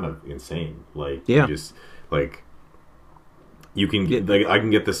because it's kind of insane. Like you just like you can get, like I can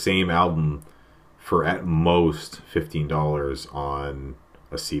get the same album for at most $15 on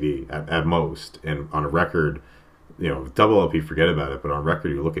a CD at most, and on a record, you know, double LP, forget about it. But on record,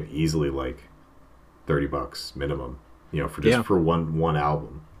 you're looking easily like $30 minimum, you know, for just for one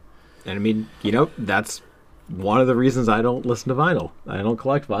album. And I mean, you know, that's one of the reasons I don't listen to vinyl. I don't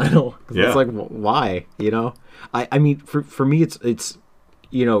collect vinyl. It's like, why? You know, I mean, for me, it's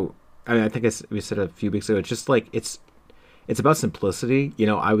you know, I mean, I think we said a few weeks ago. It's just like it's about simplicity. You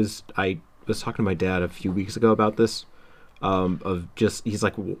know, I was talking to my dad a few weeks ago about this. Of just, he's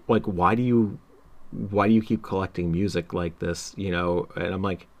like why do you keep collecting music like this, you know? And I'm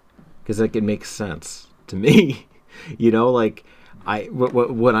like, because like it makes sense to me. You know, like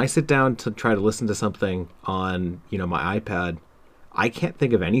when I sit down to try to listen to something on, you know, my iPad, I can't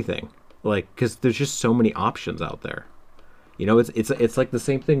think of anything, like, because there's just so many options out there. You know, it's like the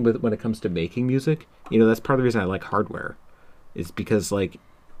same thing with when it comes to making music. You know, that's part of the reason I like hardware, is because like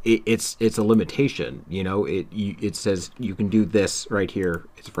it's a limitation. You know, it says you can do this right here.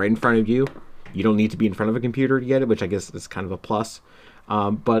 It's right in front of you. You don't need to be in front of a computer to get it, which I guess is kind of a plus.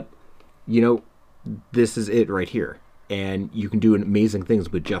 But you know, this is it right here, and you can do amazing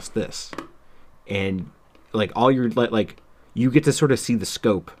things with just this. And like all your like you get to sort of see the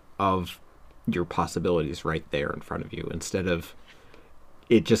scope of your possibilities right there in front of you, instead of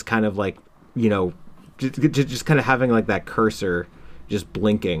it just kind of like, you know, just kind of having like that cursor just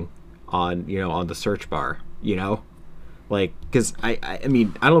blinking on, you know, on the search bar, you know, like, because I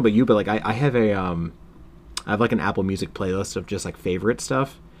mean, I don't know about you, but like I have like an Apple Music playlist of just like favorite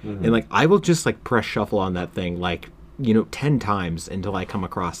stuff, and like I will just like press shuffle on that thing like, you know, 10 times until I come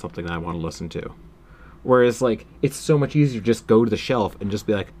across something that I want to listen to. Whereas like it's so much easier to just go to the shelf and just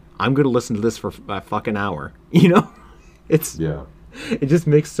be like, I'm going to listen to this for a fucking hour, you know? It just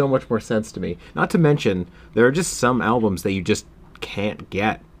makes so much more sense to me. Not to mention, there are just some albums that you just can't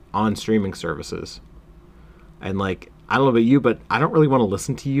get on streaming services. And like, I don't know about you, but I don't really want to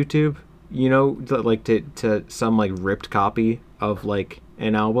listen to YouTube, you know, to some like ripped copy of like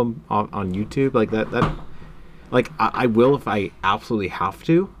an album on YouTube. Like that like I will if I absolutely have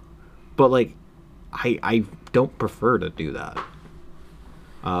to, but like I don't prefer to do that.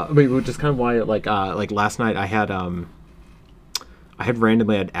 I mean, which is kind of why like last night I I had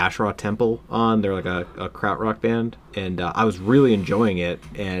randomly had Ashra Temple on. They're like a krautrock band, and I was really enjoying it.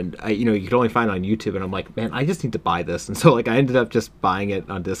 And you could only find it on YouTube, and I'm like, man, I just need to buy this. And so like I ended up just buying it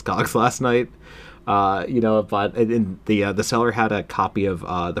on Discogs last night. But and the seller had a copy of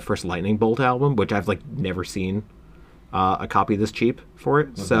the first Lightning Bolt album, which I've like never seen a copy this cheap for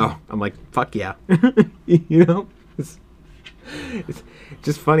it. Mm-hmm. So I'm like, fuck yeah, It's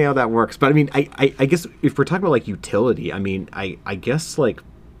just funny how that works. But I mean, I guess if we're talking about like utility, I mean, I guess like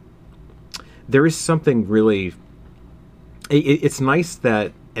there is something really. It's nice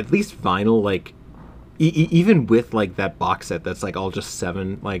that at least vinyl, like even with like that box set that's like all just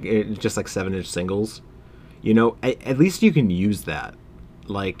just like 7-inch singles, at least you can use that.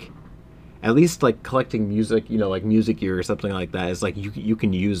 Like, at least like collecting music, like Music Gear or something like that is like you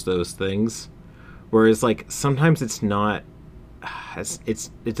can use those things. Whereas like sometimes it's not. It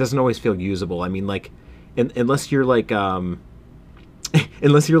doesn't always feel usable. I mean, like, unless you're like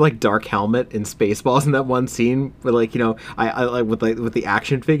unless you're like Dark Helmet in Spaceballs in that one scene where like I like with the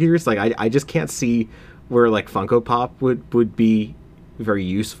action figures, like I just can't see where like Funko Pop would be very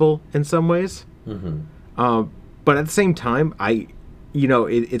useful in some ways. Mm-hmm. But at the same time,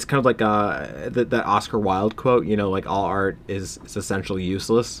 it's kind of like that Oscar Wilde quote, like all art is essentially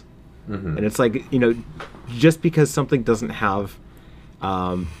useless. Mm-hmm. And it's like, just because something doesn't have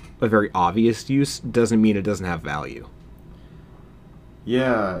a very obvious use doesn't mean it doesn't have value.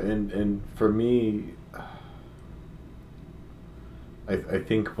 Yeah, and for me, I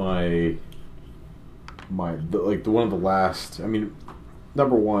think my one of the last, I mean,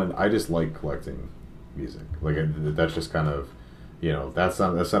 number one, I just like collecting music. Like that's just kind of, that's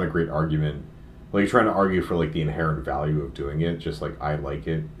not a great argument. Like trying to argue for like the inherent value of doing it, just like I like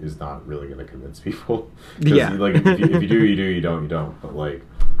it, is not really going to convince people. Yeah. Like if you do, you do. You don't, you don't. But like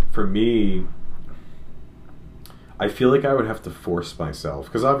for me, I feel like I would have to force myself,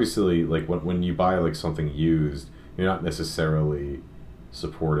 because obviously, like when you buy like something used, you're not necessarily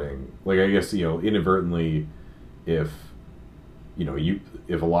supporting. Like I guess inadvertently, if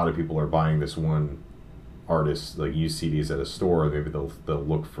if a lot of people are buying this one artist like used CDs at a store, maybe they'll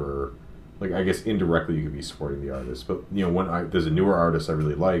look for. Like I guess indirectly you could be supporting the artist, but when there's a newer artist I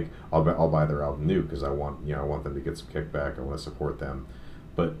really like, I'll buy their album new because I want them to get some kickback. I want to support them,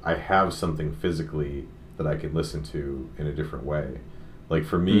 but I have something physically that I can listen to in a different way. Like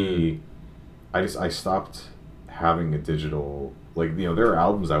for me, I stopped having a digital. Like there are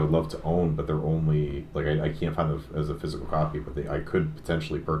albums I would love to own, but they're only like I can't find them as a physical copy, but I could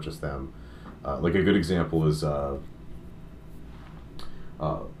potentially purchase them. Like a good example is.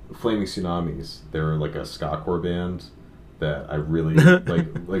 Flaming Tsunamis. They're like a ska-core band that I really like.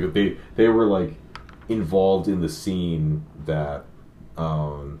 Like they were like involved in the scene that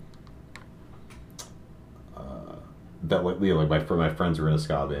my friends were in a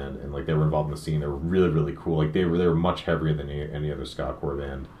ska band, and like they were involved in the scene. They were really, really cool. Like they were much heavier than any other ska-core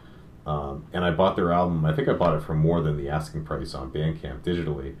band. And I bought their album. I think I bought it for more than the asking price on Bandcamp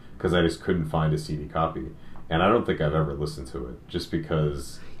digitally because I just couldn't find a CD copy. And I don't think I've ever listened to it, just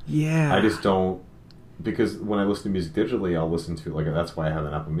because. Yeah. I just don't, because when I listen to music digitally, I'll listen to that's why I have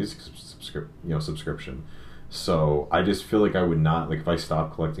an Apple Music subscription. So I just feel like I would not, like if I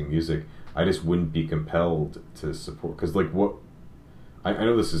stopped collecting music, I just wouldn't be compelled to support, because like what, I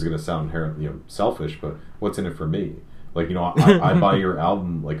know this is going to sound inherently selfish, but what's in it for me? Like I buy your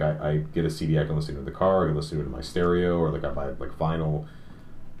album, like I get a CD, I can listen to it in the car, I can listen to it in my stereo, or like I buy like vinyl.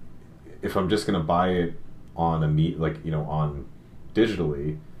 If I'm just going to buy it on on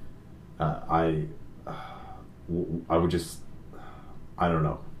digitally, I would just, I don't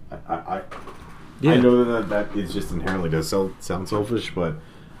know. I know that is just inherently does sound selfish, but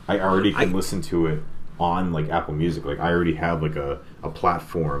I already can listen to it on like Apple Music. Like I already have like a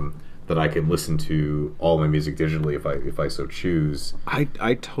platform that I can listen to all my music digitally if I so choose. I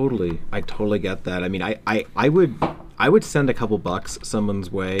totally get that. I mean, I would send a couple bucks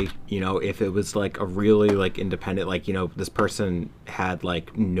someone's way, if it was like a really like independent, like, this person had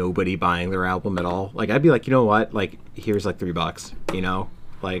like nobody buying their album at all. Like I'd be like, you know what? Like here's like $3,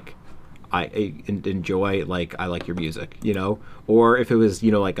 like I enjoy, like I like your music, or if it was,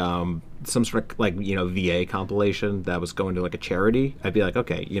 like some sort of like, VA compilation that was going to like a charity, I'd be like,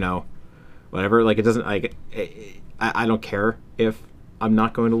 okay, whatever. Like it doesn't like, I don't care if I'm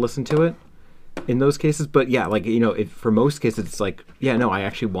not going to listen to it in those cases, but yeah, like for most cases it's like, yeah, no, I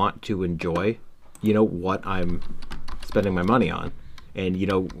actually want to enjoy what I'm spending my money on, and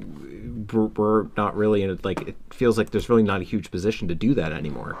we're not really in it. Like it feels like there's really not a huge position to do that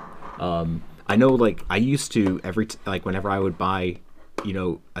anymore. I know, like I used to whenever I would buy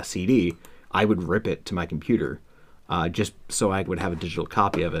a CD, I would rip it to my computer, just so I would have a digital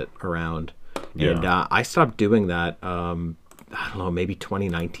copy of it around. Yeah. And I stopped doing that, I don't know, maybe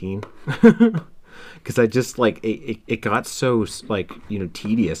 2019. Because I just, like, it got so, like, you know,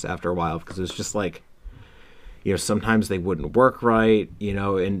 tedious after a while, because it was just, like, you know, sometimes they wouldn't work right, you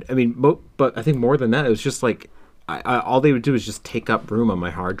know, and, I mean, but I think more than that, it was just, like, all they would do is just take up room on my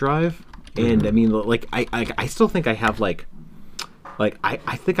hard drive, and, I mean, like, I still think I have, like, I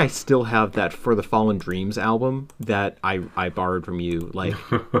think I still have that For the Fallen Dreams album that I borrowed from you, like,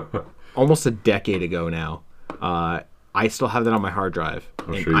 almost a decade ago now. I still have that on my hard drive,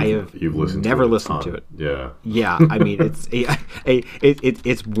 and sure I have never listened to it. Yeah. Yeah, I mean,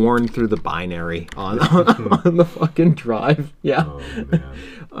 it's worn through the binary on the fucking drive. Yeah. Oh man.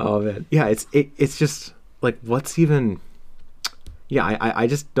 Oh man. Yeah, it's just like, what's even? Yeah, I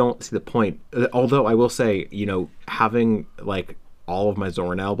just don't see the point. Although I will say, you know, having like all of my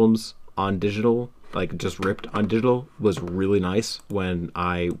Zorn albums on digital, like just ripped on digital, was really nice when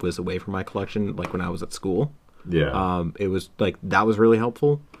I was away from my collection, like when I was at school. Yeah. It was like, that was really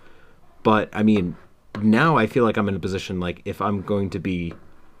helpful. But I mean, now I feel like I'm in a position, like, if I'm going to be,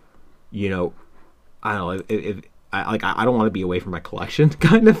 you know, I don't know, if I don't want to be away from my collection,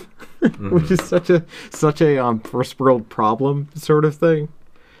 kind of, which is such a first world problem sort of thing.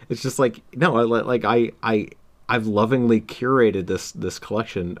 It's just like, no, I've lovingly curated this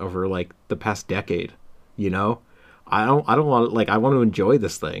collection over like the past decade, you know. I don't want to, like, I want to enjoy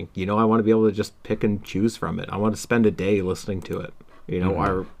this thing, you know. I want to be able to just pick and choose from it. I want to spend a day listening to it, you know.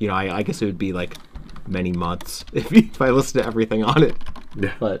 Or, you know, I guess it would be like many months if I listened to everything on it.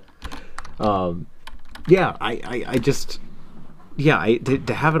 Yeah. But yeah, I just, yeah,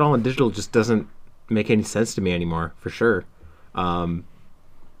 to have it all in digital just doesn't make any sense to me anymore, for sure.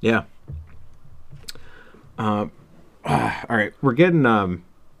 Yeah. All right, we're getting up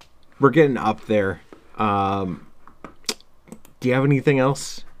there. Do you have anything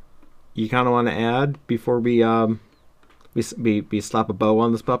else you kind of want to add before we slap a bow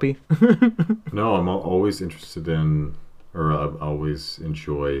on this puppy? No, I'm always interested in, or I always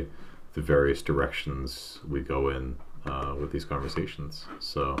enjoy the various directions we go in with these conversations.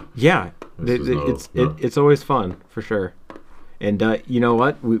 So yeah, it's always fun, for sure. And you know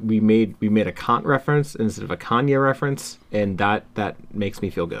what? We made a Kant reference instead of a Kanye reference, and that makes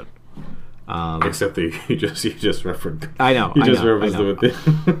me feel good. Except that you just referenced. I know. You just referenced it with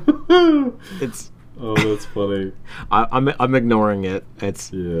the. It's. Oh, that's funny. I'm ignoring it. It's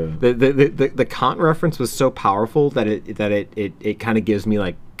the Kant reference was so powerful that it kind of gives me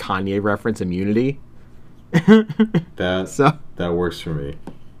like Kanye reference immunity. That works for me.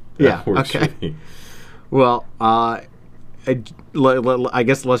 That works for me. Well, I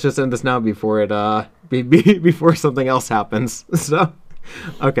guess let's just end this now before before something else happens. So,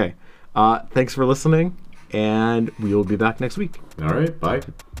 okay. Thanks for listening, and we will be back next week. All right. Bye.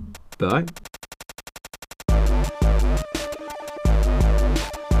 Bye.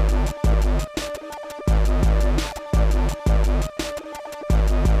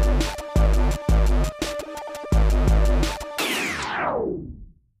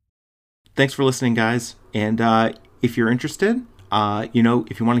 Thanks for listening, guys. And if you're interested, you know,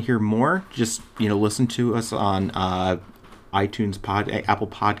 if you want to hear more, just, you know, listen to us on iTunes, Apple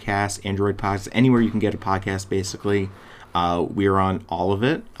Podcasts, Android Podcasts, anywhere you can get a podcast, basically. We're on all of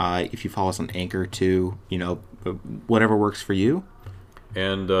it. If you follow us on Anchor too, you know, whatever works for you.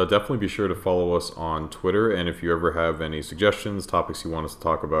 And definitely be sure to follow us on Twitter. And if you ever have any suggestions, topics you want us to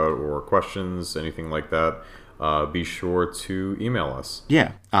talk about, or questions, anything like that, be sure to email us.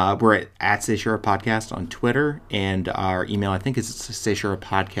 Yeah, we're at Say Sure Podcast on Twitter, and our email, I think, is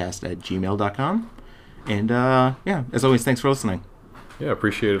saysurepodcast@gmail.com. And yeah, as always, thanks for listening. Yeah,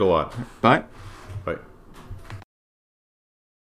 appreciate it a lot. Bye.